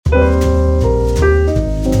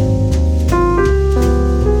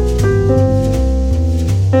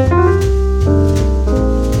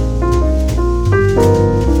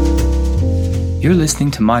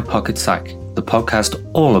listening to My Pocket Psych, the podcast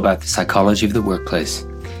all about the psychology of the workplace.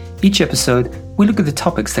 Each episode, we look at the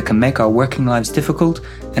topics that can make our working lives difficult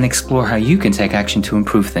and explore how you can take action to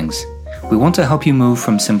improve things. We want to help you move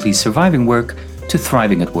from simply surviving work to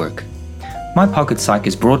thriving at work. My Pocket Psych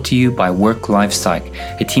is brought to you by Work Life Psych,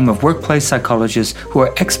 a team of workplace psychologists who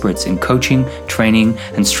are experts in coaching, training,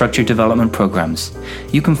 and structured development programs.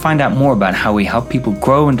 You can find out more about how we help people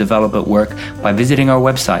grow and develop at work by visiting our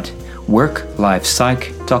website,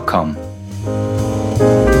 worklifepsych.com.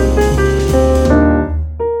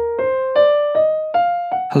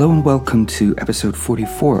 Hello and welcome to episode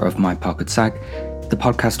 44 of My Pocket Psych, the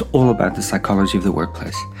podcast all about the psychology of the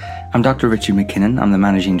workplace. I'm Dr. Richard McKinnon. I'm the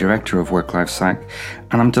Managing Director of Work Life Psych,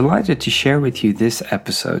 and I'm delighted to share with you this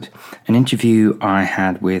episode, an interview I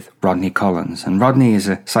had with Rodney Collins. And Rodney is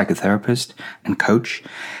a psychotherapist and coach.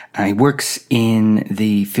 He works in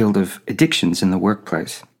the field of addictions in the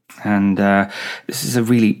workplace. And this is a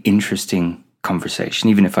really interesting conversation,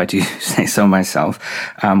 even if I do say so myself.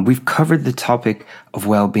 We've covered the topic of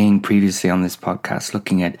well-being previously on this podcast,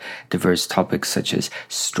 looking at diverse topics such as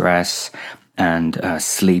stress and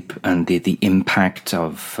sleep and the impact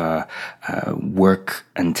of work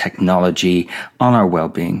and technology on our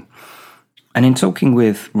well-being. And in talking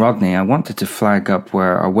with Rodney, I wanted to flag up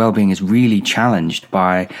where our well-being is really challenged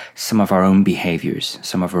by some of our own behaviors,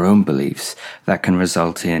 some of our own beliefs that can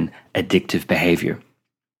result in addictive behavior.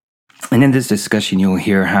 And in this discussion, you'll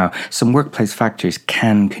hear how some workplace factors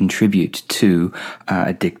can contribute to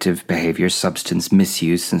addictive behavior, substance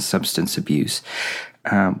misuse and substance abuse.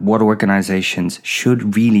 What organizations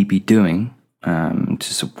should really be doing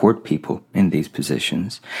to support people in these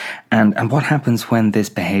positions, and what happens when this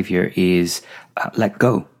behavior is let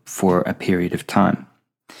go for a period of time.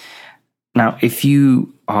 Now, if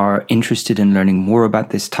you are interested in learning more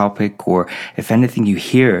about this topic, or if anything you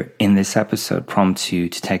hear in this episode prompts you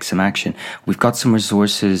to take some action, we've got some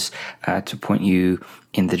resources to point you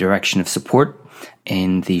in the direction of support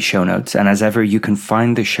in the show notes. And as ever, you can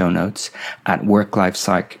find the show notes at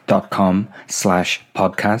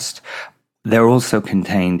worklifepsych.com/podcast. They're also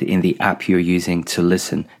contained in the app you're using to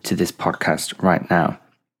listen to this podcast right now.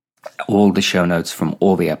 All the show notes from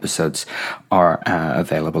all the episodes are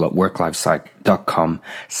available at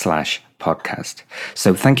worklifepsych.com/podcast.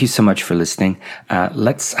 So thank you so much for listening.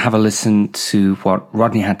 Let's have a listen to what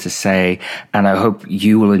Rodney had to say, and I hope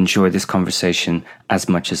you will enjoy this conversation as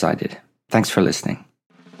much as I did. Thanks for listening.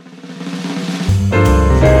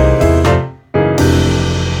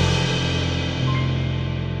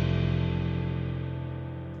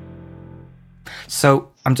 So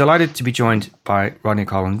I'm delighted to be joined by Rodney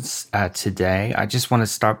Collins today. I just want to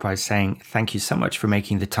start by saying thank you so much for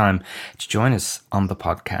making the time to join us on the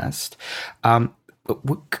podcast.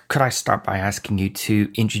 Could I start by asking you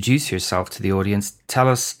to introduce yourself to the audience? Tell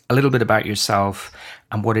us a little bit about yourself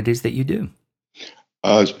and what it is that you do.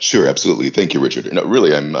 Sure, absolutely. Thank you, Richard. No,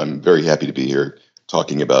 really, I'm very happy to be here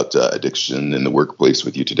talking about addiction in the workplace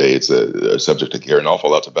with you today. It's a subject I care an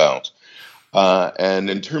awful lot about. And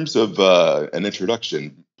in terms of an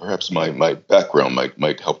introduction, perhaps my background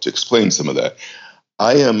might help to explain some of that.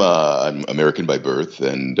 I'm American by birth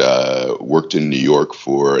and worked in New York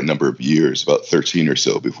for a number of years, about 13 or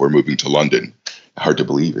so, before moving to London. Hard to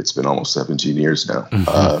believe it's been almost 17 years now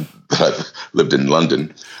that I've lived in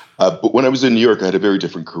London. But when I was in New York, I had a very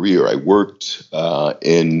different career. I worked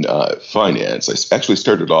in finance. I actually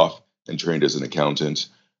started off and trained as an accountant,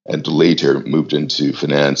 and later moved into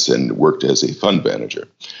finance and worked as a fund manager.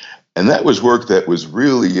 And that was work that was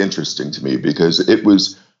really interesting to me because it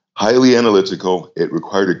was highly analytical. It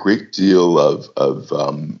required a great deal of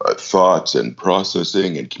thought and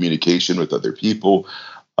processing and communication with other people.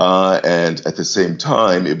 And at the same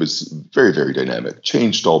time, it was very, very dynamic,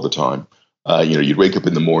 changed all the time. You'd wake up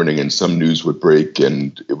in the morning and some news would break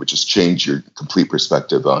and it would just change your complete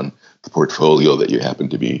perspective on the portfolio that you happen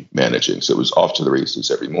to be managing. So it was off to the races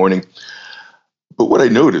every morning. But what I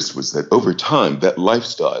noticed was that over time, that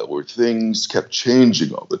lifestyle where things kept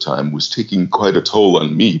changing all the time was taking quite a toll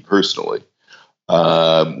on me personally.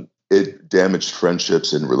 It damaged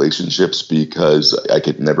friendships and relationships because I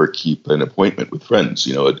could never keep an appointment with friends.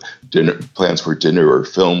 Plans for dinner or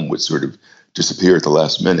film would sort of disappear at the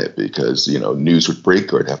last minute because, news would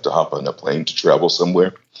break or I'd have to hop on a plane to travel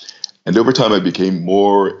somewhere. And over time, I became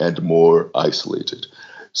more and more isolated.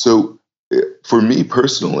 So for me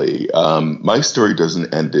personally, my story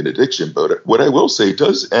doesn't end in addiction, but what I will say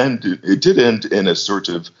it did end in a sort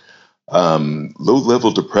of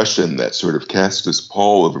low-level depression that sort of cast its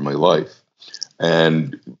pall over my life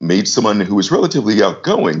and made someone who was relatively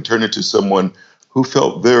outgoing turn into someone who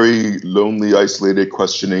felt very lonely, isolated,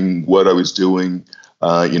 questioning what I was doing.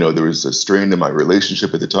 There was a strain in my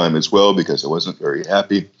relationship at the time as well because I wasn't very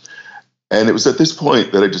happy. And it was at this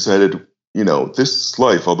point that I decided, this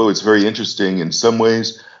life, although it's very interesting in some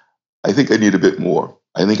ways, I think I need a bit more.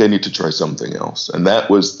 I think I need to try something else. And that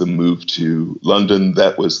was the move to London.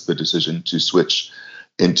 That was the decision to switch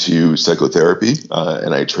into psychotherapy.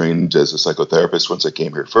 And I trained as a psychotherapist once I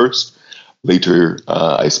came here first. Later,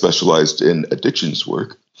 I specialized in addictions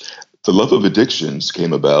work. The love of addictions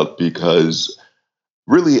came about because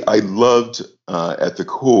really I loved, at the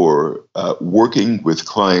core, working with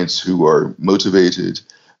clients who are motivated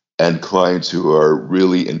and clients who are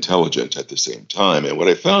really intelligent at the same time. And what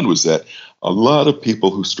I found was that a lot of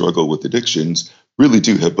people who struggle with addictions really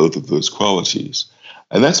do have both of those qualities.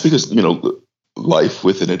 And that's because, life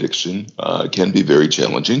with an addiction can be very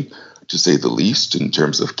challenging, to say the least, in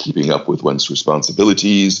terms of keeping up with one's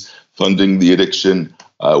responsibilities, funding the addiction,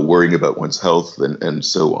 worrying about one's health, and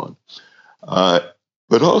so on.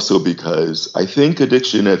 But also because I think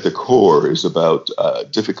addiction at the core is about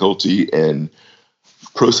difficulty in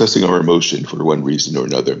processing our emotion for one reason or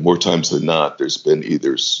another. More times than not, there's been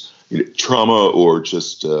either trauma or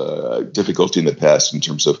just difficulty in the past in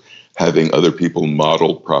terms of having other people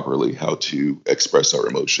model properly how to express our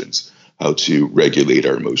emotions, how to regulate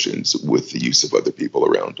our emotions with the use of other people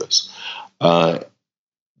around us.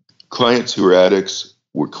 Clients who are addicts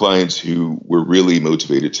were clients who were really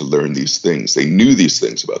motivated to learn these things. They knew these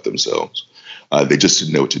things about themselves. They just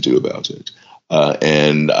didn't know what to do about it.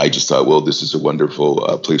 And I just thought, well, this is a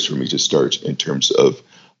wonderful place for me to start in terms of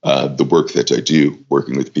the work that I do,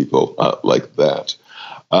 working with people like that.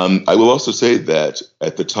 I will also say that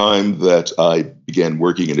at the time that I began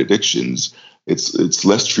working in addictions, it's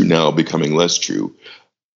less true now, becoming less true.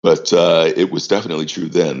 But it was definitely true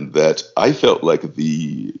then that I felt like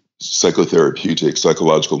the psychotherapeutic,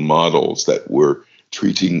 psychological models that were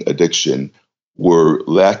treating addiction were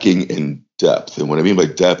lacking in depth. And what I mean by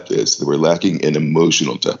depth is they were lacking in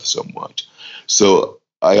emotional depth somewhat. So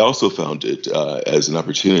I also found it as an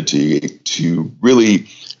opportunity to really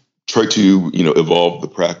try to, evolve the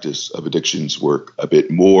practice of addictions work a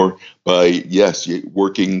bit more by, yes,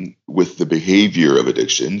 working with the behavior of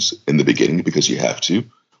addictions in the beginning because you have to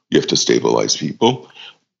stabilize people.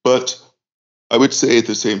 But I would say at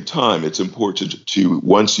the same time, it's important to,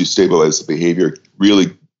 once you stabilize the behavior,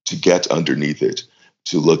 really to get underneath it,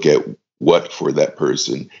 to look at what for that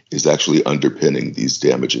person is actually underpinning these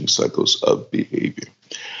damaging cycles of behavior.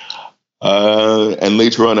 And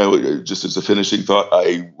later on, just as a finishing thought,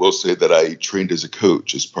 I will say that I trained as a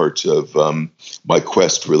coach as part of my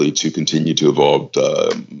quest really to continue to evolve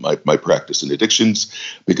my practice in addictions,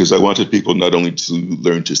 because I wanted people not only to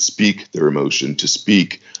learn to speak their emotion, to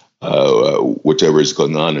speak whatever is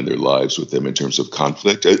going on in their lives with them in terms of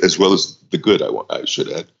conflict, as well as the good, I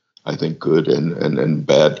should add. I think good and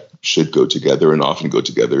bad should go together and often go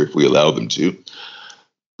together if we allow them to.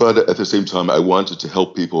 But at the same time, I wanted to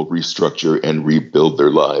help people restructure and rebuild their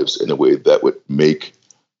lives in a way that would make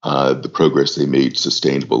the progress they made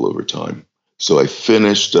sustainable over time. So I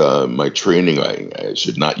finished my training. I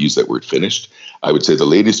should not use that word finished. I would say the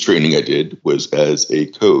latest training I did was as a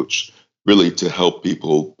coach, really to help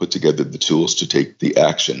people put together the tools to take the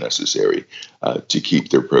action necessary to keep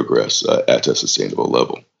their progress at a sustainable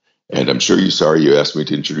level. And I'm sure you asked me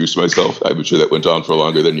to introduce myself. I'm sure that went on for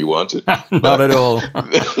longer than you wanted. Not at all.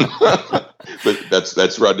 But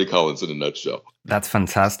that's Rodney Collins in a nutshell. That's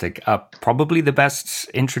fantastic. Probably the best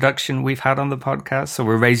introduction we've had on the podcast. So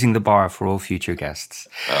we're raising the bar for all future guests.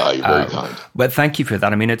 You're very kind. But thank you for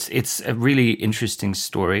that. I mean, it's a really interesting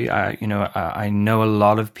story. I know a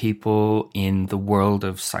lot of people in the world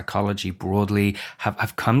of psychology broadly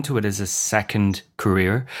have come to it as a second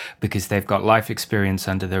career because they've got life experience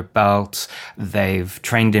under their belt. They've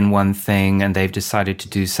trained in one thing and they've decided to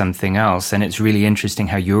do something else. And it's really interesting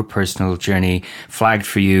how your personal journey flagged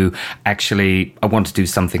for you, actually, I want to do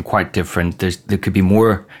something quite different. There could be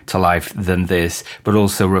more to life than this, but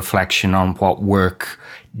also reflection on what work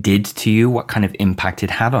did to you, what kind of impact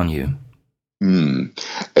it had on you. And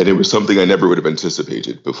it was something I never would have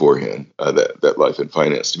anticipated beforehand, that life in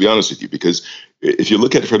finance, to be honest with you, because if you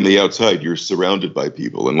look at it from the outside, you're surrounded by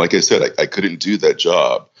people. And like I said, I couldn't do that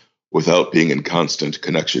job without being in constant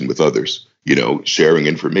connection with others, sharing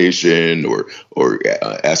information or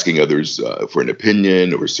asking others for an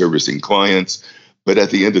opinion or servicing clients. But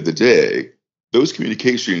at the end of the day, those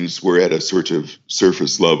communications were at a sort of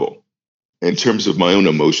surface level. In terms of my own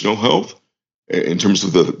emotional health, in terms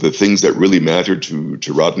of the things that really mattered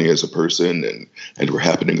to Rodney as a person and were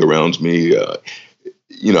happening around me,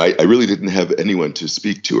 I really didn't have anyone to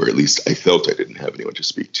speak to, or at least I felt I didn't have anyone to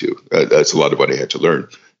speak to. That's a lot of what I had to learn.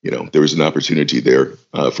 There was an opportunity there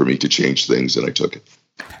for me to change things, and I took it.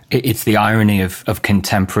 It's the irony of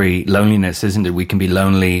contemporary loneliness, isn't it? We can be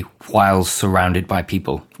lonely while surrounded by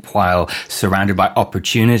people, while surrounded by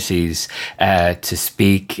opportunities to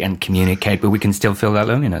speak and communicate, but we can still feel that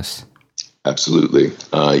loneliness. Absolutely.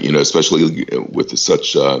 Especially with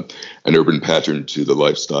such an urban pattern to the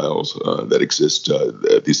lifestyles that exist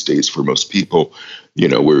these days for most people.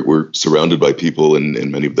 We're surrounded by people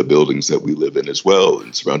in many of the buildings that we live in as well,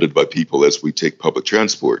 and surrounded by people as we take public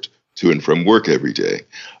transport to and from work every day.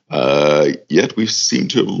 Yet we seem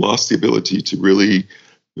to have lost the ability to really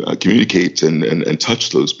communicate and touch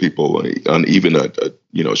those people on even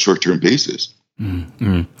a short-term basis.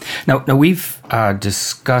 Mm-hmm. Now we've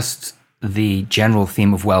discussed the general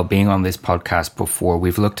theme of well-being on this podcast before.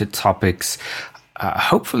 We've looked at topics,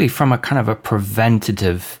 hopefully from a kind of a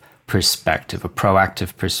preventative perspective, a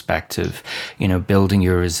proactive perspective, building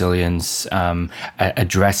your resilience,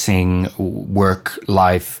 addressing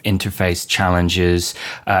work-life interface challenges,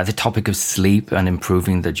 the topic of sleep and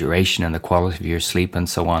improving the duration and the quality of your sleep and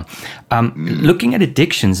so on. Looking at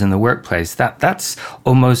addictions in the workplace, that's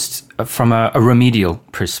almost from a remedial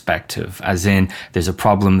perspective, as in there's a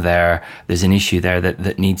problem there, there's an issue there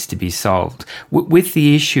that needs to be solved. With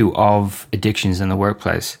the issue of addictions in the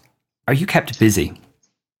workplace, are you kept busy?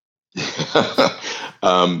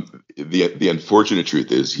 The unfortunate truth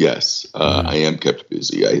is, yes, I am kept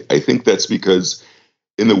busy. I think that's because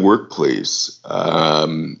in the workplace,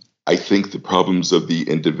 I think the problems of the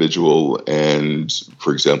individual and,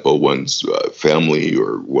 for example, one's family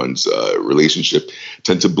or one's relationship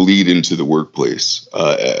tend to bleed into the workplace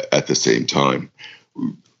at the same time.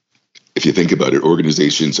 If you think about it,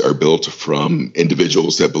 organizations are built from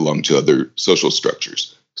individuals that belong to other social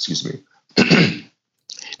structures.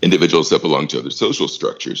 Individuals that belong to other social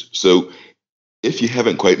structures. So if you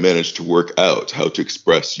haven't quite managed to work out how to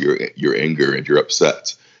express your anger and your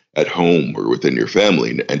upset at home or within your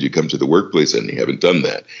family, and you come to the workplace and you haven't done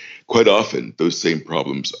that, quite often those same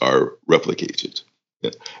problems are replicated.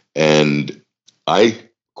 And I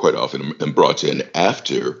quite often am brought in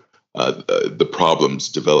after the problems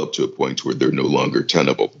develop to a point where they're no longer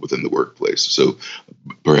tenable within the workplace. So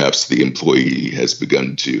perhaps the employee has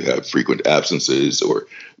begun to have frequent absences, or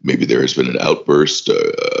maybe there has been an outburst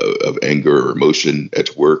of anger or emotion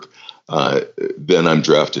at work. Then I'm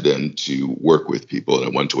drafted in to work with people on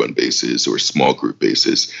a one-to-one basis or small group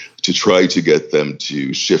basis to try to get them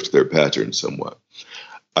to shift their pattern somewhat.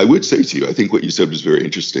 I would say to you, I think what you said was very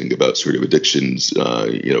interesting about sort of addictions,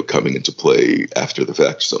 coming into play after the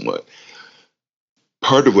fact somewhat.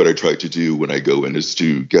 Part of what I try to do when I go in is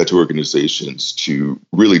to get organizations to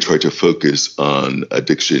really try to focus on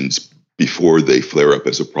addictions before they flare up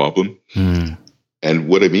as a problem. And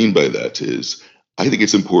what I mean by that is, I think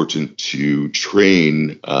it's important to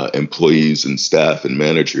train employees and staff and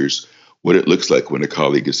managers what it looks like when a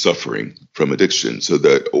colleague is suffering from addiction,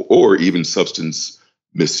 or even substance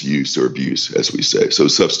misuse or abuse, as we say. So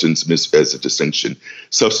as a distinction,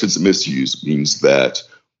 substance misuse means that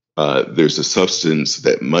there's a substance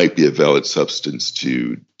that might be a valid substance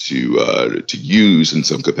to use in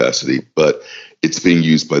some capacity, but it's being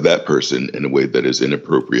used by that person in a way that is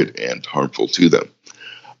inappropriate and harmful to them.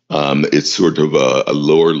 It's sort of a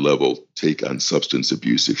lower level take on substance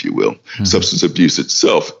abuse, if you will. Mm-hmm. Substance abuse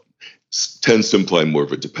itself tends to imply more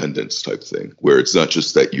of a dependence type thing, where it's not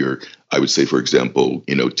just that you're, I would say, for example,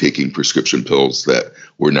 taking prescription pills that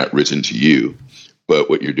were not written to you, but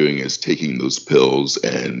what you're doing is taking those pills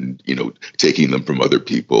and, taking them from other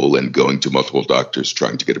people and going to multiple doctors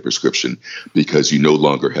trying to get a prescription because you no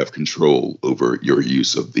longer have control over your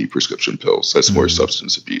use of the prescription pills. That's more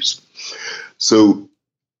substance abuse. So,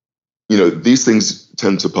 these things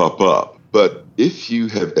tend to pop up. But if you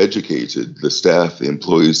have educated the staff, the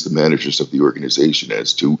employees, the managers of the organization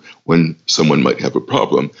as to when someone might have a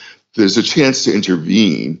problem, there's a chance to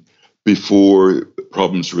intervene before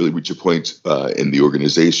problems really reach a point in the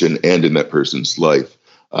organization and in that person's life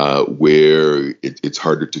where it's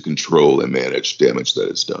harder to control and manage damage that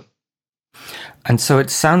is done. And so it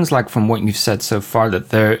sounds like from what you've said so far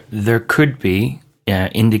that there could be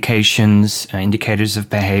indicators of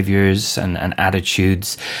behaviors and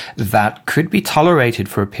attitudes that could be tolerated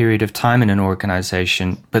for a period of time in an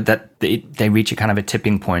organization, but that they reach a kind of a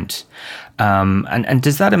tipping point. And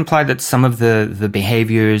does that imply that some of the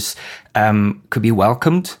behaviors could be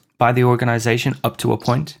welcomed by the organization up to a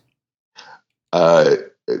point? I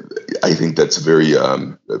think that's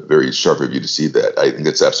very sharp of you to see that. I think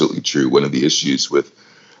that's absolutely true. One of the issues with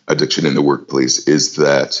addiction in the workplace is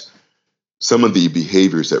that some of the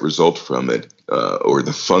behaviors that result from it, or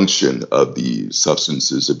the function of the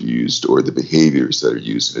substances abused or the behaviors that are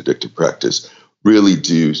used in addictive practice, really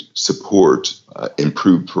do support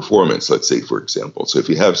improved performance, let's say, for example. So if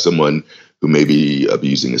you have someone who may be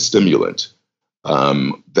abusing a stimulant,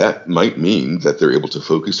 that might mean that they're able to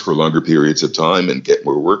focus for longer periods of time and get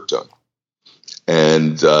more work done.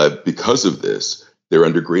 And because of this, they're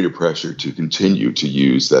under greater pressure to continue to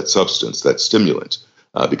use that substance, that stimulant,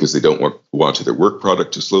 because they don't want their work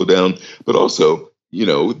product to slow down. But also,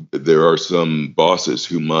 there are some bosses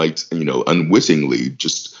who might, unwittingly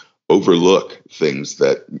just overlook things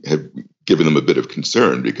that have given them a bit of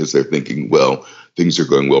concern because they're thinking, well, things are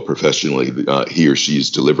going well professionally. He or she is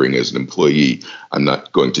delivering as an employee. I'm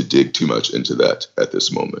not going to dig too much into that at this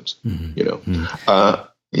moment.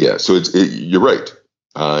 So you're right.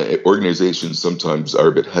 Organizations sometimes are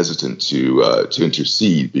a bit hesitant to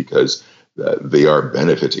intercede because they are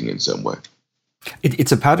benefiting in some way.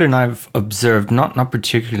 It's a pattern I've observed, not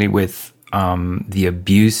particularly with the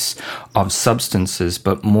abuse of substances,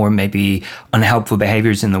 but more maybe unhelpful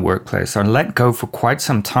behaviors in the workplace are let go for quite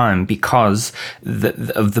some time because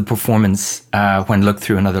of the performance when looked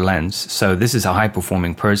through another lens. So this is a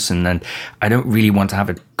high-performing person, and I don't really want to have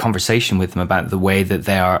a conversation with them about the way that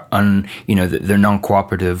they are that they're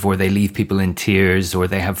non-cooperative, or they leave people in tears, or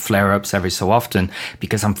they have flare-ups every so often,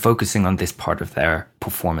 because I'm focusing on this part of their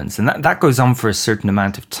performance. And that goes on for a certain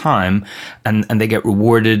amount of time, and they get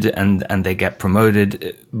rewarded and they get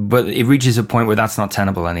promoted, but it reaches a point where that's not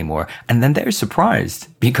tenable anymore. And then they're surprised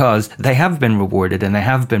because they have been rewarded and they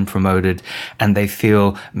have been promoted, and they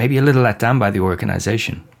feel maybe a little let down by the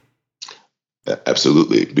organization.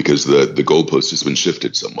 Absolutely, because the goalpost has been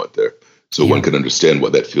shifted somewhat there. So one can understand why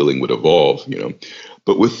that feeling would evolve,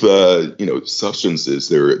 But with, substances,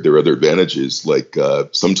 there are other advantages, like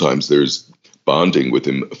sometimes there's bonding with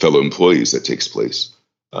fellow employees that takes place.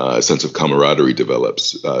 A sense of camaraderie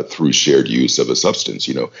develops through shared use of a substance.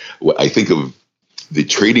 I think of the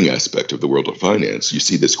trading aspect of the world of finance. You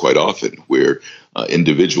see this quite often where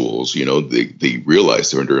individuals, they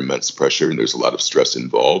realize they're under immense pressure and there's a lot of stress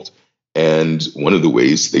involved. And one of the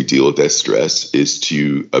ways they deal with that stress is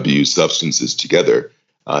to abuse substances together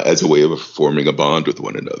as a way of forming a bond with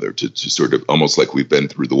one another, to sort of almost like we've been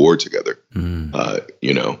through the war together, and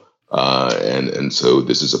so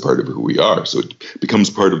this is a part of who we are. So it becomes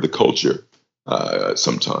part of the culture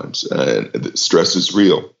sometimes. And stress is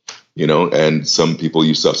real, and some people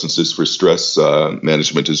use substances for stress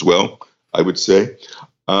management as well, I would say.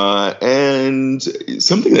 And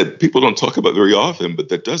something that people don't talk about very often, but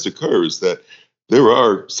that does occur, is that there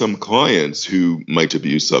are some clients who might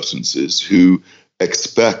abuse substances who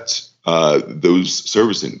expect those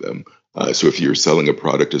servicing them. So if you're selling a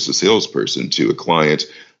product as a salesperson to a client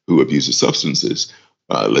who abuses substances,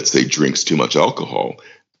 let's say drinks too much alcohol,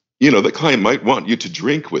 the client might want you to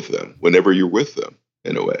drink with them whenever you're with them,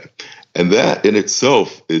 in a way. And that in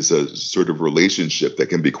itself is a sort of relationship that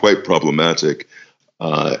can be quite problematic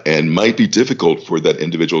and might be difficult for that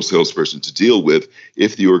individual salesperson to deal with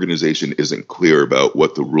if the organization isn't clear about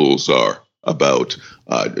what the rules are about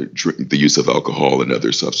the use of alcohol and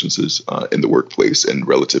other substances in the workplace and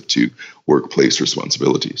relative to workplace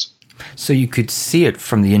responsibilities. So you could see it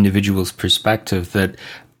from the individual's perspective that,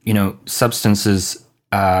 substances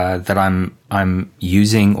that I'm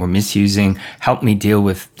using or misusing help me deal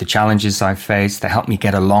with the challenges I face. They help me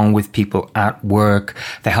get along with people at work.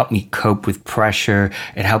 They help me cope with pressure.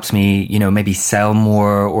 It helps me, maybe sell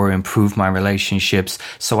more or improve my relationships,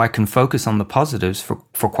 so I can focus on the positives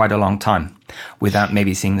for quite a long time without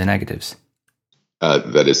maybe seeing the negatives.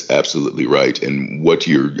 That is absolutely right. And what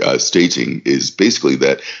you're stating is basically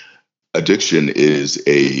that addiction is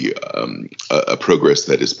a progress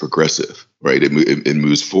that is progressive, right? It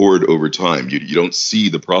moves forward over time. You don't see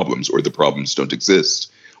the problems, or the problems don't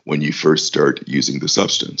exist when you first start using the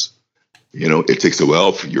substance. It takes a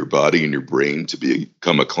while for your body and your brain to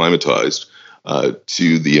become acclimatized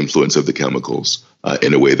to the influence of the chemicals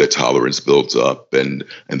in a way that tolerance builds up, and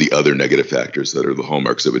the other negative factors that are the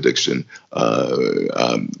hallmarks of addiction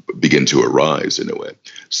begin to arise in a way.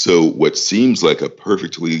 So what seems like a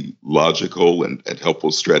perfectly logical and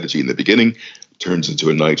helpful strategy in the beginning turns into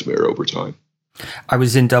a nightmare over time. I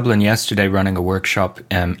was in Dublin yesterday running a workshop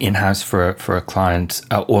in-house for a client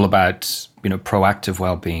all about proactive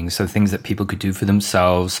well-being, so things that people could do for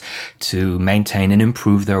themselves to maintain and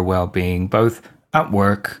improve their well-being, both at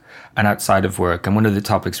work and outside of work. And one of the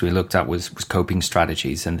topics we looked at was coping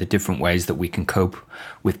strategies and the different ways that we can cope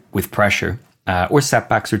with pressure or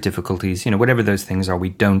setbacks or difficulties, whatever those things are we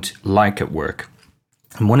don't like at work.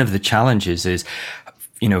 And one of the challenges is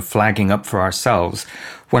flagging up for ourselves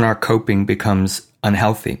when our coping becomes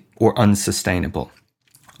unhealthy or unsustainable.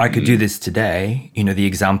 I could do this today. The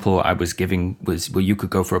example I was giving was, well, you could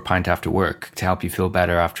go for a pint after work to help you feel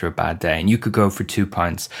better after a bad day. And you could go for 2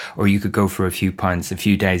 pints, or you could go for a few pints a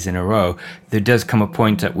few days in a row. There does come a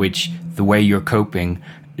point at which the way you're coping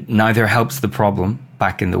neither helps the problem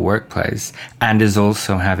back in the workplace and is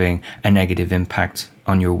also having a negative impact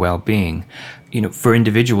on your well-being. For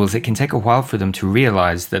individuals, it can take a while for them to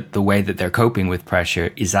realize that the way that they're coping with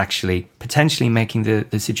pressure is actually potentially making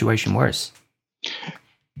the situation worse.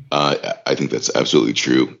 I think that's absolutely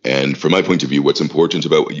true. And from my point of view, what's important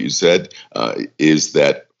about what you said is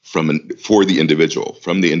that from the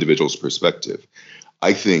individual's perspective,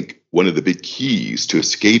 I think one of the big keys to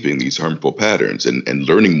escaping these harmful patterns and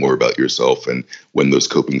learning more about yourself and when those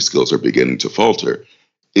coping skills are beginning to falter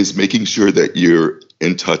is making sure that you're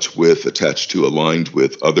in touch with, attached to, aligned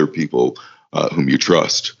with other people whom you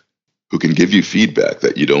trust, who can give you feedback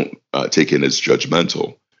that you don't take in as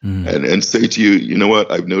judgmental. And say to you, you know what,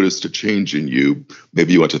 I've noticed a change in you.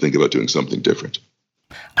 Maybe you want to think about doing something different.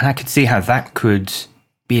 And I could see how that could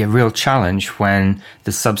be a real challenge when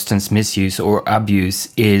the substance misuse or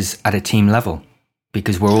abuse is at a team level,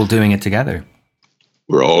 because we're all doing it together.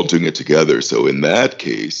 We're all doing it together. So in that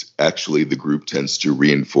case, actually, the group tends to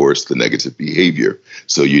reinforce the negative behavior.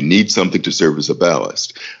 So you need something to serve as a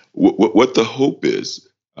ballast. What the hope is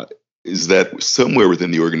that somewhere within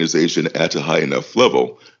the organization at a high enough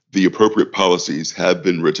level, the appropriate policies have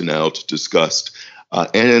been written out, discussed,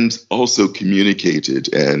 and also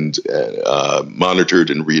communicated and monitored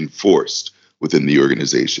and reinforced within the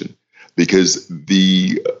organization. Because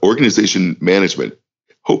the organization management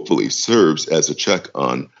hopefully serves as a check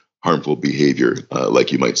on harmful behavior,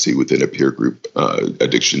 like you might see within a peer group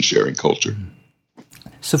addiction sharing culture.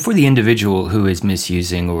 So for the individual who is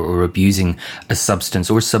misusing or abusing a substance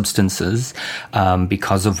or substances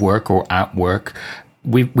because of work or at work,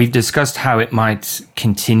 we've discussed how it might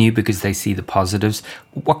continue because they see the positives.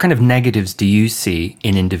 What kind of negatives do you see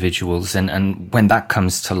in individuals? And when that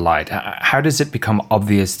comes to light, how does it become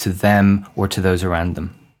obvious to them or to those around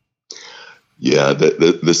them? Yeah,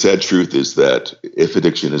 the sad truth is that if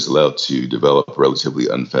addiction is allowed to develop relatively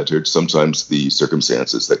unfettered, sometimes the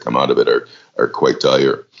circumstances that come out of it are quite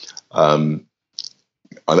dire. I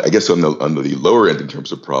guess on the lower end in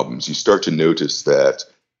terms of problems, you start to notice that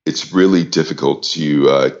it's really difficult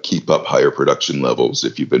to keep up higher production levels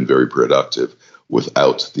if you've been very productive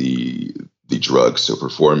without the drug. So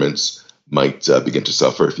performance might begin to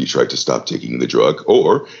suffer if you try to stop taking the drug,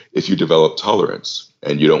 or if you develop tolerance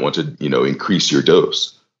and you don't want to, increase your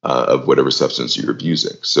dose of whatever substance you're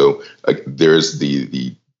abusing. So there's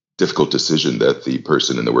the difficult decision that the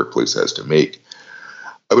person in the workplace has to make.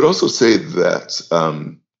 I would also say that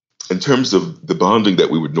in terms of the bonding that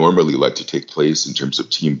we would normally like to take place in terms of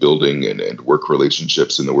team building and work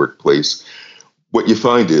relationships in the workplace, what you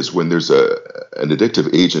find is when there's an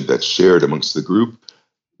addictive agent that's shared amongst the group,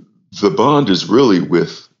 the bond is really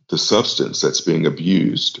with the substance that's being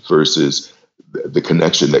abused versus the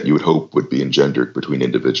connection that you would hope would be engendered between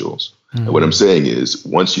individuals. Mm-hmm. And what I'm saying is,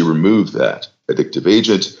 once you remove that addictive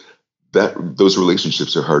agent, those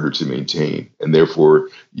relationships are harder to maintain, and therefore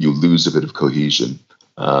you lose a bit of cohesion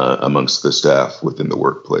amongst the staff within the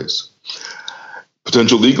workplace.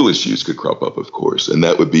 Potential legal issues could crop up, of course, and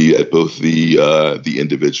that would be at both the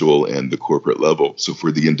individual and the corporate level. So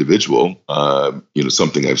for the individual,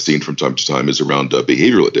 something I've seen from time to time is around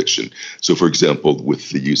behavioral addiction. So, for example,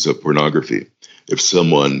 with the use of pornography, if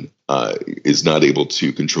someone is not able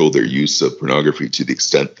to control their use of pornography to the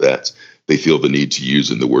extent that they feel the need to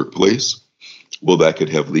use in the workplace, well, that could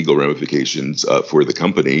have legal ramifications for the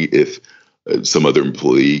company if some other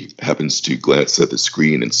employee happens to glance at the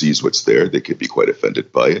screen and sees what's there. They could be quite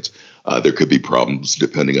offended by it. There could be problems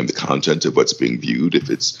depending on the content of what's being viewed, if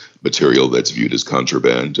it's material that's viewed as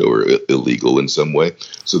contraband or illegal in some way.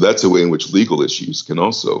 So that's a way in which legal issues can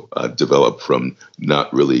also develop from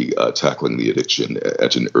not really tackling the addiction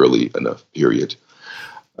at an early enough period.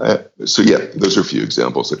 Those are a few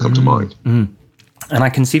examples that come to mind. Mm. And I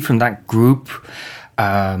can see from that group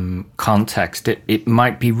context, it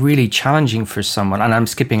might be really challenging for someone, and I'm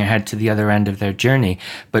skipping ahead to the other end of their journey,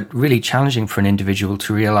 but really challenging for an individual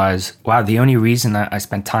to realize, wow, the only reason I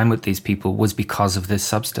spent time with these people was because of this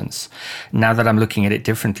substance. Now that I'm looking at it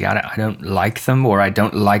differently, I don't like them, or I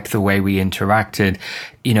don't like the way we interacted,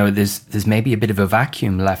 there's maybe a bit of a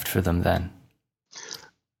vacuum left for them then.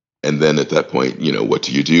 And then at that point, what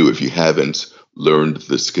do you do if you haven't learned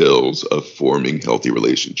the skills of forming healthy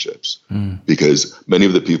relationships. Because many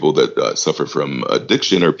of the people that suffer from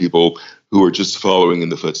addiction are people who are just following in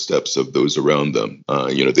the footsteps of those around them.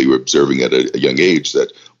 They were observing at a young age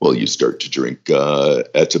that, well, you start to drink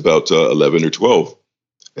at about 11 or 12,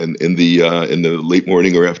 and in the late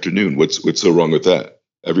morning or afternoon. What's so wrong with that?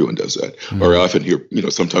 Everyone does that. Or I often hear,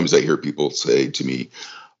 sometimes I hear people say to me,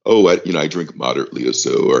 "Oh, I drink moderately or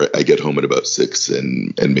so," or I get home at about 6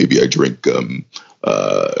 and maybe I drink a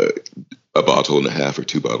bottle and a half or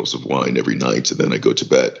 2 bottles of wine every night, and then I go to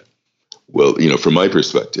bed. Well, from my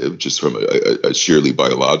perspective, just from a sheerly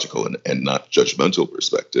biological and not judgmental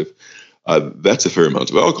perspective, that's a fair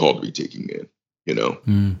amount of alcohol to be taking in.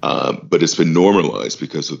 But it's been normalized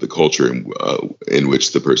because of the culture in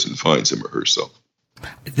which the person finds him or herself.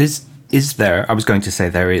 I was going to say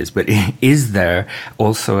there is, but is there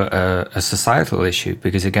also a societal issue?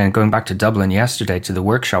 Because again, going back to Dublin yesterday to the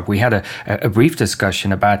workshop, we had a brief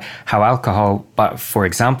discussion about how alcohol, for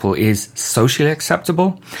example, is socially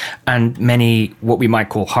acceptable and many what we might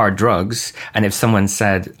call hard drugs. And if someone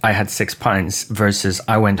said, I had 6 pints versus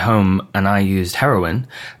I went home and I used heroin,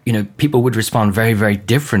 people would respond very, very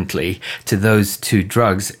differently to those two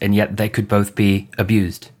drugs, and yet they could both be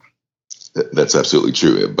abused. That's absolutely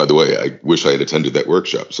true. By the way, I wish I had attended that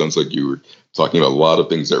workshop. Sounds like you were talking about a lot of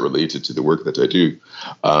things that related to the work that I do.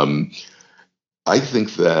 I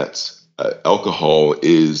think that alcohol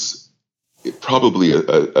is probably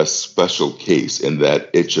a special case in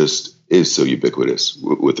that it just is so ubiquitous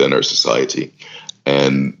within our society.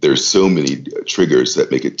 And there's so many triggers that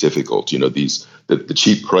make it difficult. The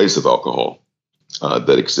cheap price of alcohol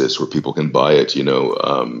that exists, where people can buy it,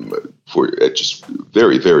 for at just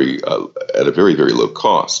very, very at a very, very low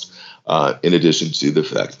cost. In addition to the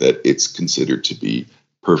fact that it's considered to be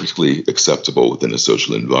perfectly acceptable within a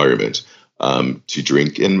social environment to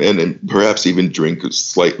drink and perhaps even drink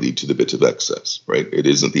slightly to the bit of excess. Right? It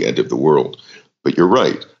isn't the end of the world. But you're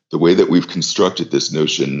right. The way that we've constructed this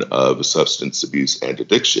notion of substance abuse and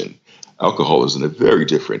addiction, alcohol is in a very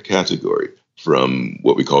different category from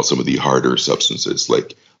what we call some of the harder substances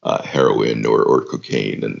like heroin or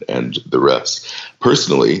cocaine and the rest.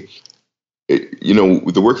 Personally,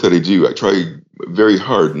 with the work that I do, I try very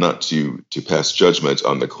hard not to pass judgment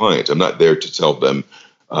on the client. I'm not there to tell them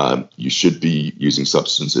you should be using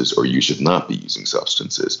substances or you should not be using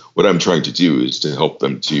substances. What I'm trying to do is to help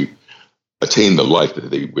them to attain the life that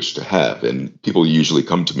they wish to have. And people usually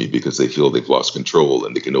come to me because they feel they've lost control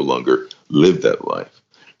and they can no longer live that life.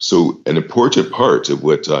 So an important part of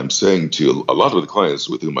what I'm saying to a lot of the clients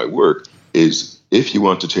with whom I work is if you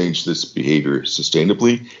want to change this behavior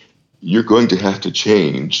sustainably, you're going to have to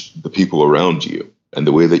change the people around you and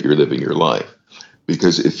the way that you're living your life.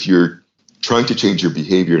 Because if you're trying to change your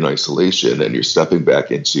behavior in isolation and you're stepping back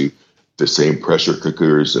into the same pressure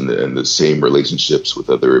cookers and the same relationships with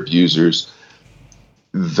other abusers,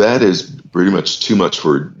 that is pretty much too much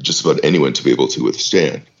for just about anyone to be able to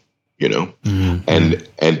withstand.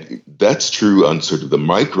 And that's true on sort of the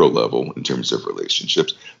micro level in terms of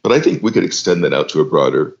relationships. But I think we could extend that out to a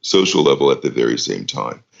broader social level at the very same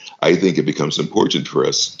time. I think it becomes important for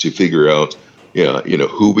us to figure out,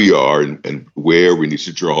 who we are and where we need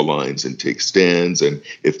to draw lines and take stands. And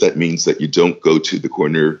if that means that you don't go to the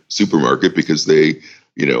corner supermarket because they,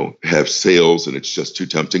 have sales and it's just too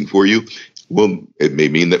tempting for you, well, it may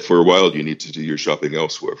mean that for a while you need to do your shopping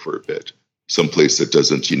elsewhere for a bit. Someplace that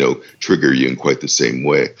doesn't, trigger you in quite the same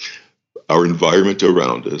way. Our environment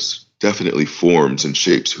around us definitely forms and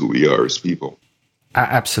shapes who we are as people.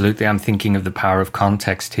 Absolutely. I'm thinking of the power of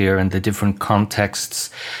context here and the different contexts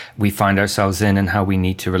we find ourselves in and how we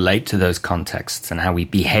need to relate to those contexts and how we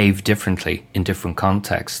behave differently in different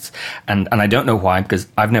contexts. And I don't know why, because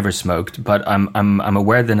I've never smoked, but I'm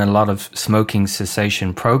aware that in a lot of smoking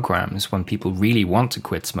cessation programs, when people really want to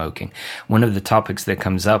quit smoking, one of the topics that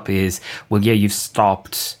comes up is, well, yeah, you've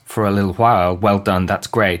stopped for a little while. Well done. That's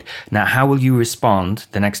great. Now, how will you respond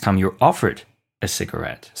the next time you're offered a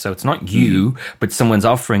cigarette? So it's not you, but someone's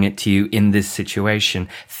offering it to you in this situation.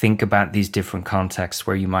 Think about these different contexts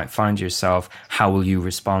where you might find yourself. How will you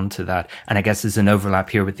respond to that? And I guess there's an overlap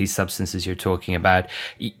here with these substances you're talking about.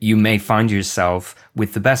 You may find yourself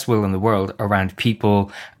with the best will in the world around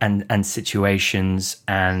people and situations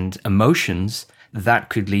and emotions that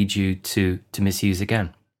could lead you to misuse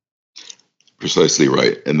again. Precisely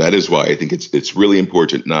right. And that is why I think it's really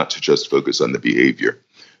important not to just focus on the behavior.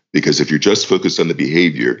 Because if you're just focused on the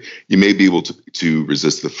behavior, you may be able to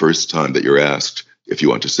resist the first time that you're asked if you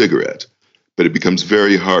want a cigarette. But it becomes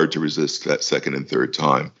very hard to resist that second and third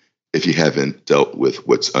time if you haven't dealt with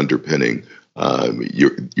what's underpinning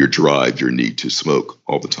your drive, your need to smoke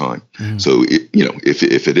all the time. So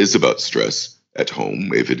if it is about stress at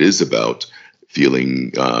home, if it is about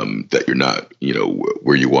feeling that you're not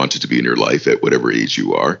where you wanted to be in your life at whatever age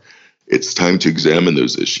you are, it's time to examine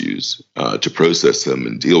those issues, to process them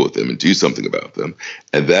and deal with them and do something about them.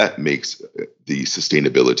 And that makes the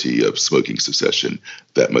sustainability of smoking cessation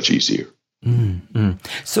that much easier. Mm-hmm.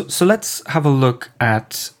 So let's have a look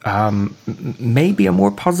at maybe a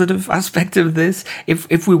more positive aspect of this.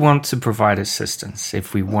 If we want to provide assistance,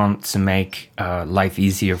 if we want to make life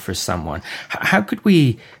easier for someone, how could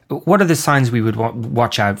we? What are the signs we would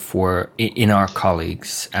watch out for in our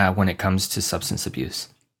colleagues when it comes to substance abuse?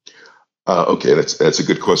 Okay, that's a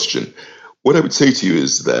good question. What I would say to you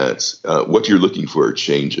is that what you're looking for are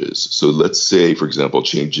changes. So let's say, for example,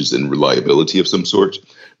 changes in reliability of some sort.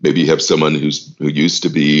 Maybe you have someone who used to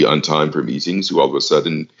be on time for meetings who all of a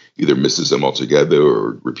sudden either misses them altogether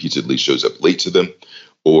or repeatedly shows up late to them,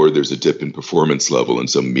 or there's a dip in performance level in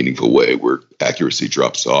some meaningful way where accuracy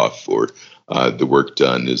drops off, or the work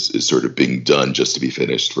done is sort of being done just to be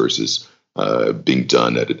finished versus being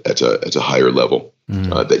done at a higher level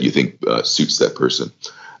that you think suits that person.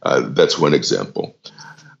 That's one example.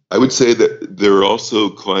 I would say that there are also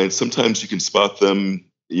clients, sometimes you can spot them,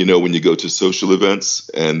 when you go to social events,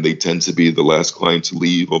 and they tend to be the last client to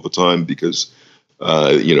leave all the time because,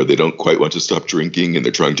 they don't quite want to stop drinking and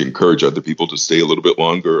they're trying to encourage other people to stay a little bit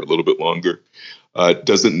longer. It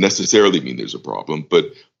doesn't necessarily mean there's a problem,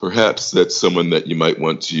 but perhaps that's someone that you might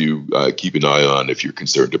want to keep an eye on if you're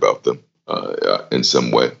concerned about them in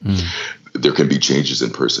some way. There can be changes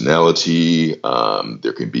in personality.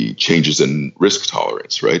 There can be changes in risk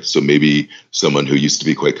tolerance, right? So maybe someone who used to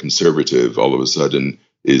be quite conservative all of a sudden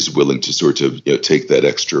is willing to sort of take that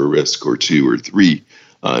extra risk or two or three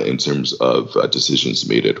in terms of decisions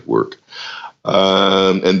made at work.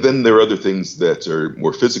 And then there are other things that are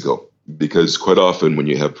more physical, because quite often when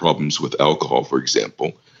you have problems with alcohol, for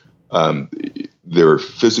example, there are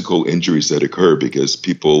physical injuries that occur because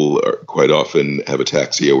people quite often have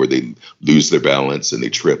ataxia where they lose their balance and they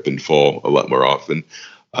trip and fall a lot more often.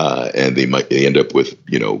 And they end up with,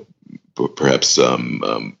 perhaps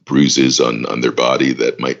bruises on their body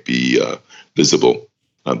that might be visible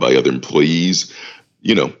by other employees.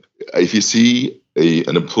 If you see a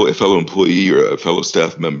fellow employee or a fellow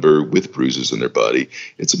staff member with bruises on their body,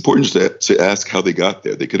 it's important to ask how they got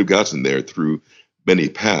there. They could have gotten there through many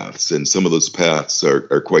paths, and some of those paths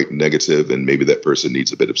are quite negative, and maybe that person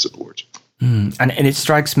needs a bit of support. And it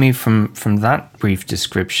strikes me from that brief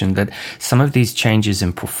description that some of these changes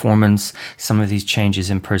in performance, some of these changes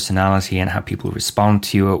in personality and how people respond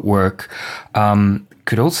to you at work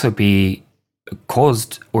could also be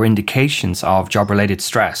caused or indications of job-related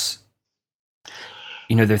stress.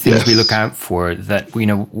 There are things we look out for that,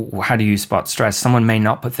 how do you spot stress? Someone may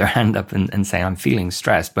not put their hand up and say, I'm feeling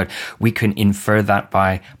stressed, but we can infer that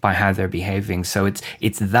by how they're behaving. So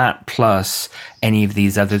it's that plus any of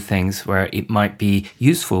these other things where it might be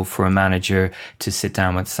useful for a manager to sit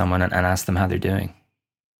down with someone and ask them how they're doing.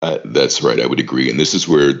 That's right. I would agree. And this is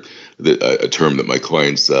where a term that my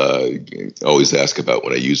clients always ask about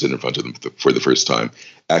when I use it in front of them for the first time,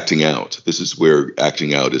 acting out. This is where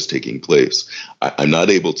acting out is taking place. I'm not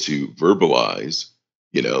able to verbalize,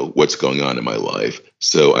 what's going on in my life.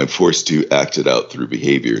 So I'm forced to act it out through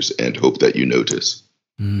behaviors and hope that you notice.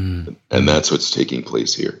 And that's what's taking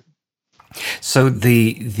place here. So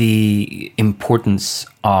the importance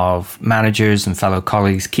of managers and fellow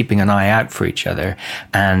colleagues keeping an eye out for each other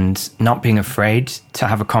and not being afraid to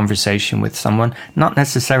have a conversation with someone, not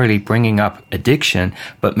necessarily bringing up addiction,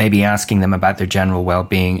 but maybe asking them about their general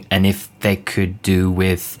well-being and if they could do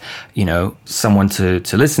with, someone to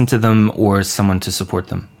listen to them or someone to support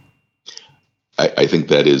them. I think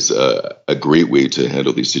that is a great way to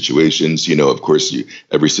handle these situations. Of course,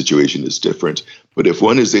 every situation is different. But if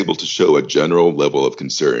one is able to show a general level of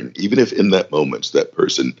concern, even if in that moment that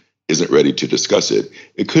person isn't ready to discuss it,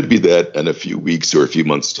 it could be that in a few weeks or a few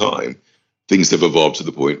months' time, things have evolved to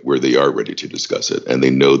the point where they are ready to discuss it and they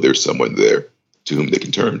know there's someone there to whom they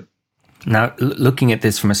can turn. Now, looking at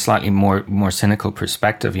this from a slightly more cynical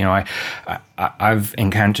perspective, I've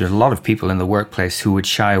encountered a lot of people in the workplace who would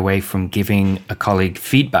shy away from giving a colleague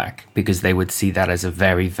feedback because they would see that as a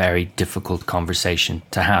very, very difficult conversation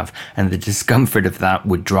to have. And the discomfort of that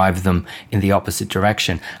would drive them in the opposite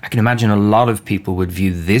direction. I can imagine a lot of people would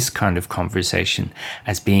view this kind of conversation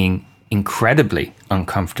as being incredibly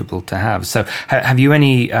uncomfortable to have. So have you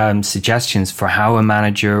any suggestions for how a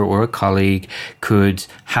manager or a colleague could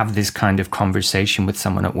have this kind of conversation with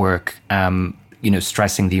someone at work,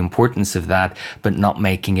 stressing the importance of that, but not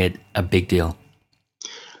making it a big deal?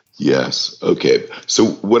 Yes. Okay. So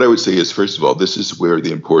what I would say is, first of all, this is where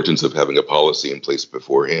the importance of having a policy in place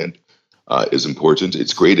beforehand is important.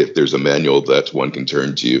 It's great if there's a manual that one can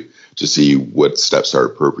turn to see what steps are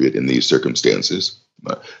appropriate in these circumstances.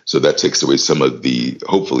 So that takes away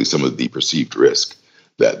hopefully some of the perceived risk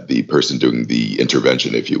that the person doing the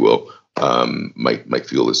intervention, if you will, might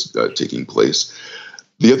feel is taking place.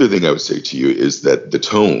 The other thing I would say to you is that the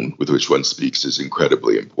tone with which one speaks is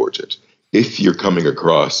incredibly important. If you're coming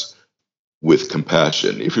across with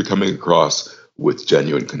compassion, if you're coming across with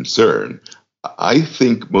genuine concern, I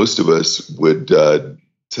think most of us would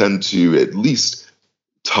tend to at least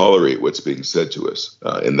tolerate what's being said to us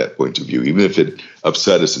in that point of view, even if it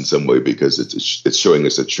upset us in some way because it's showing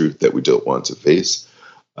us a truth that we don't want to face.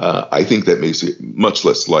 I think that makes it much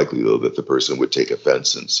less likely, though, that the person would take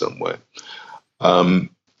offense in some way.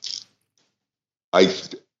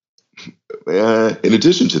 In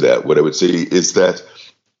addition to that, what I would say is that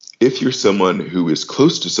if you're someone who is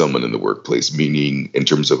close to someone in the workplace, meaning in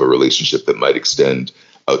terms of a relationship that might extend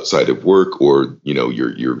outside of work, or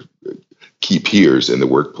your key peers in the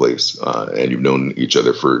workplace, and you've known each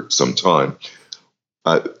other for some time,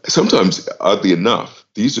 sometimes, oddly enough,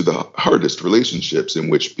 these are the hardest relationships in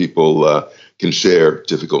which people can share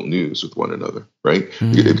difficult news with one another, right?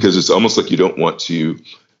 Mm-hmm. Because it's almost like you don't want to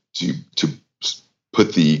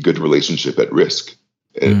put the good relationship at risk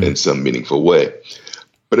in some meaningful way.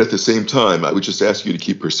 But at the same time, I would just ask you to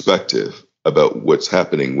keep perspective about what's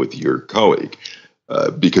happening with your colleague,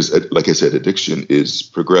 because, like I said, addiction is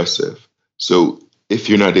progressive. So if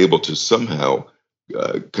you're not able to somehow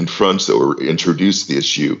confront or introduce the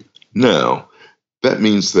issue now, that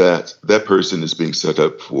means that that person is being set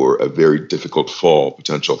up for a very difficult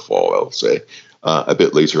potential fall, I'll say, a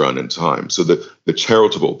bit later on in time. So the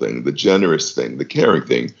charitable thing, the generous thing, the caring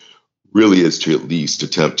thing really is to at least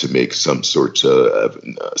attempt to make some sort of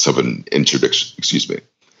an introduction,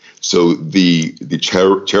 So the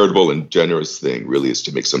charitable and generous thing really is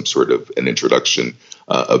to make some sort of an introduction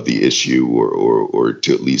of the issue, or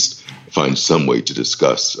to at least find some way to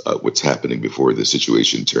discuss what's happening before the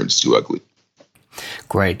situation turns too ugly.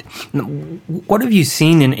 Great. What have you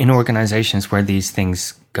seen in organizations where these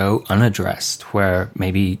things go unaddressed, where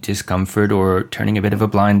maybe discomfort or turning a bit of a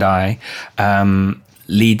blind eye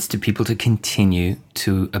leads to people to continue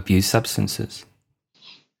to abuse substances?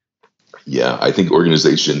 Yeah, I think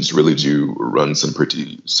organizations really do run some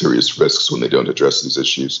pretty serious risks when they don't address these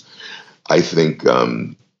issues. I think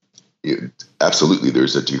absolutely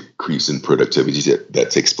there's a decrease in productivity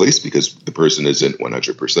that takes place because the person isn't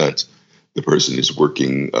 100%. The person is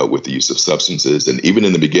working with the use of substances. And even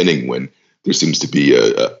in the beginning, when there seems to be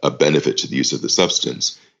a benefit to the use of the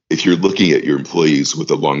substance, if you're looking at your employees with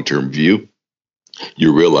a long-term view,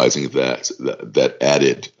 you're realizing that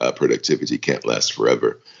added productivity can't last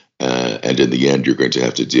forever. And in the end, you're going to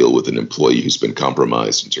have to deal with an employee who's been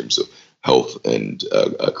compromised in terms of health and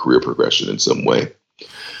a career progression in some way.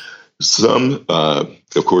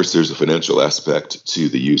 Of course, there's a financial aspect to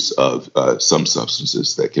the use of some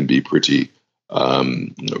substances that can be pretty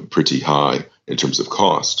high in terms of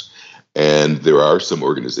cost. And there are some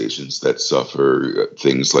organizations that suffer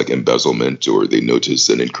things like embezzlement, or they notice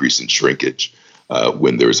an increase in shrinkage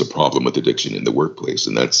when there is a problem with addiction in the workplace.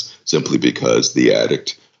 And that's simply because the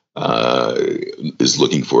addict is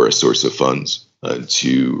looking for a source of funds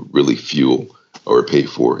to really fuel or pay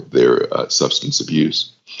for their substance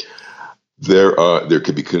abuse. There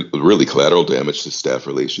could be really collateral damage to staff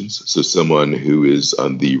relations. So someone who is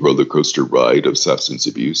on the roller coaster ride of substance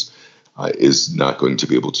abuse is not going to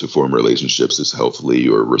be able to form relationships as healthily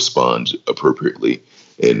or respond appropriately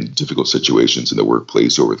in difficult situations in the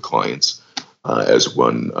workplace or with clients as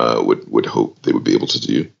one would hope they would be able to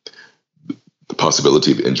do. The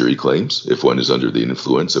possibility of injury claims, if one is under the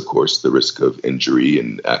influence, of course, the risk of injury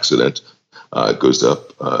and accident goes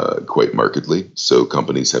up quite markedly. So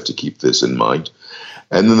companies have to keep this in mind.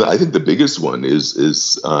 And then I think the biggest one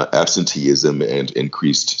is absenteeism and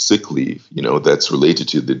increased sick leave. That's related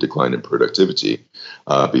to the decline in productivity.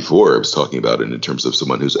 Before I was talking about it in terms of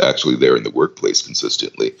someone who's actually there in the workplace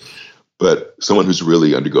consistently. But someone who's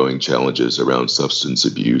really undergoing challenges around substance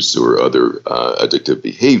abuse or other addictive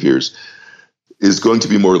behaviors is going to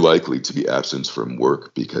be more likely to be absent from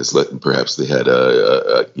work because perhaps they had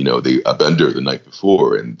a bender the night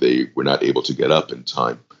before and they were not able to get up in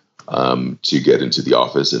time to get into the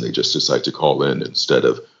office, and they just decide to call in instead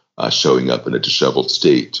of showing up in a disheveled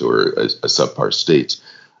state or a subpar state.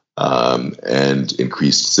 And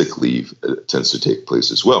increased sick leave tends to take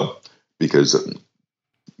place as well because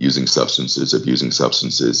using substances, abusing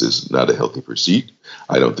substances is not a healthy pursuit.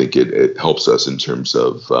 I don't think it helps us in terms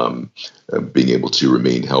of being able to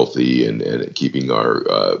remain healthy and keeping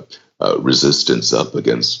our resistance up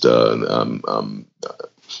against the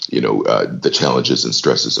challenges and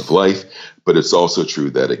stresses of life. But it's also true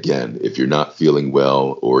that, again, if you're not feeling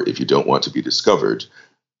well or if you don't want to be discovered,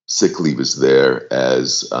 sick leave is there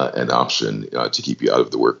as an option to keep you out of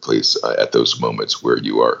the workplace at those moments where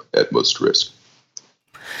you are at most risk.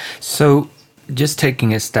 So just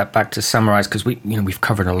taking a step back to summarize, because we've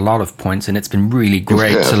covered a lot of points, and it's been really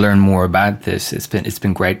great to learn more about this. It's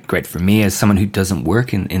been great for me as someone who doesn't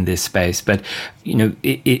work in this space. But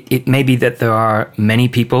it may be that there are many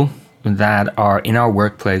people that are in our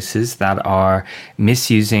workplaces that are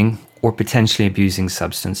misusing or potentially abusing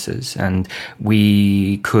substances. And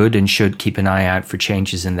we could and should keep an eye out for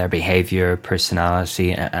changes in their behavior,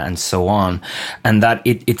 personality, and so on. And that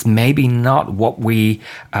it's maybe not what we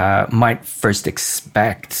might first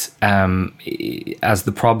expect as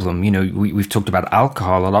the problem. We've talked about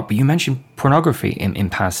alcohol a lot, but you mentioned pornography in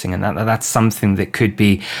passing, and that's something that could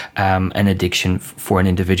be an addiction for an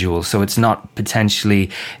individual. So it's not potentially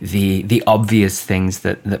the obvious things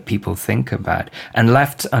that people think about. And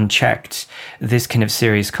left unchecked, this can have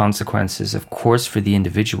serious consequences, of course, for the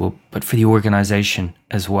individual, but for the organization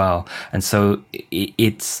as well. And so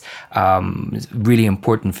it's really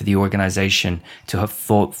important for the organization to have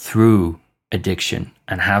thought through addiction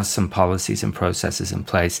and have some policies and processes in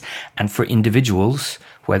place. And for individuals,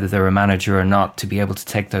 whether they're a manager or not, to be able to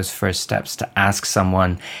take those first steps to ask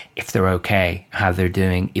someone if they're okay, how they're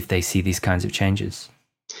doing, if they see these kinds of changes.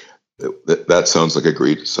 That sounds like a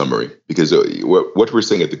great summary, because what we're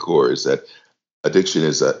saying at the core is that addiction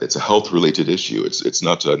it's a health-related issue. It's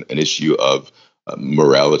not an issue of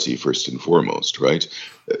morality first and foremost, right?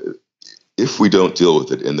 If we don't deal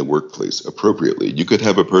with it in the workplace appropriately, you could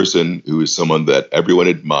have a person who is someone that everyone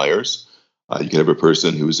admires. You can have a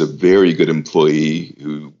person who is a very good employee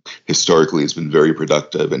who historically has been very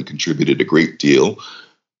productive and contributed a great deal,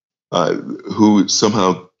 who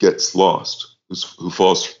somehow gets lost, who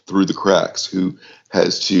falls through the cracks, who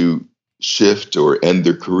has to shift or end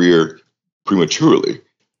their career prematurely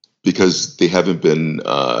because they haven't been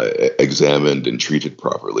examined and treated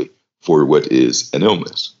properly for what is an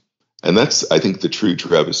illness. And that's, I think, the true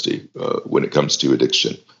travesty when it comes to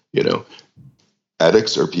addiction.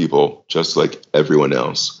 Addicts are people just like everyone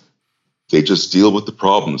else. They just deal with the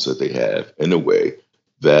problems that they have in a way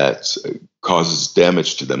that causes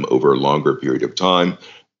damage to them over a longer period of time,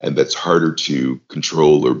 and that's harder to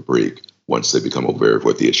control or break once they become aware of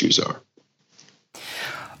what the issues are.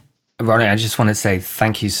 Ronnie, I just want to say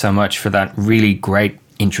thank you so much for that really great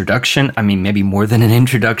introduction. I mean, maybe more than an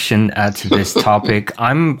introduction to this topic.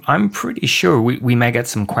 I'm pretty sure we may get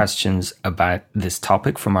some questions about this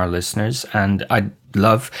topic from our listeners, and I'd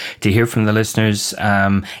love to hear from the listeners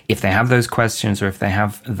if they have those questions or if they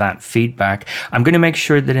have that feedback. I'm going to make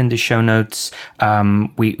sure that in the show notes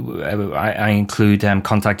I include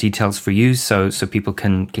contact details for you, so people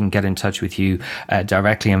can get in touch with you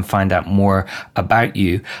directly and find out more about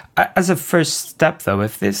you. As a first step, though,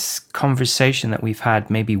 if this conversation that we've had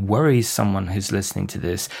maybe worries someone who's listening to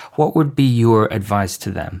this, what would be your advice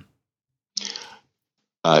to them?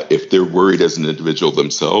 If they're worried as an individual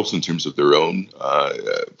themselves in terms of their own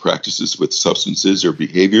practices with substances or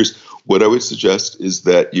behaviors, what I would suggest is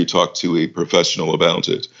that you talk to a professional about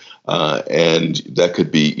it. And that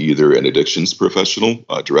could be either an addictions professional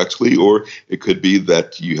directly, or it could be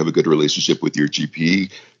that you have a good relationship with your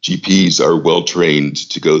GP. GPs are well trained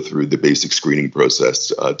to go through the basic screening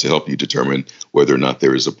process to help you determine whether or not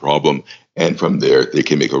there is a problem. And from there, they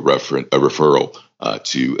can make a referral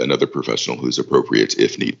to another professional who's appropriate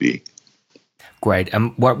if need be. Great.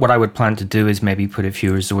 And what I would plan to do is maybe put a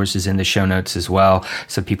few resources in the show notes as well,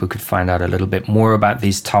 so people could find out a little bit more about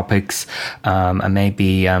these topics and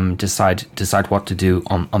maybe decide what to do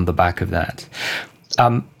on the back of that.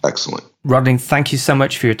 Excellent. Rodney, thank you so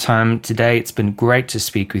much for your time today. It's been great to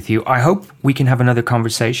speak with you. I hope we can have another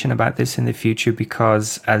conversation about this in the future,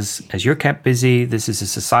 because as you're kept busy, this is a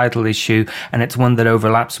societal issue, and it's one that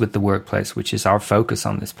overlaps with the workplace, which is our focus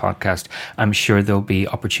on this podcast. I'm sure there'll be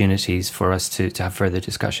opportunities for us to have further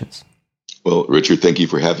discussions. Well, Richard, thank you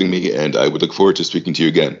for having me, and I would look forward to speaking to you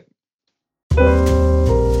again.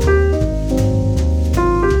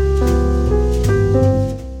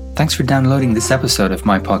 Thanks for downloading this episode of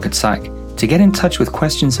My Pocket Psych. To get in touch with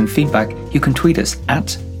questions and feedback, you can tweet us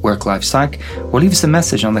at WorkLifePsych or leave us a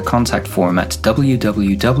message on the contact form at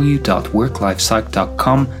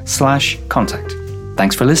www.worklifepsych.com/contact.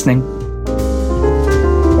 Thanks for listening.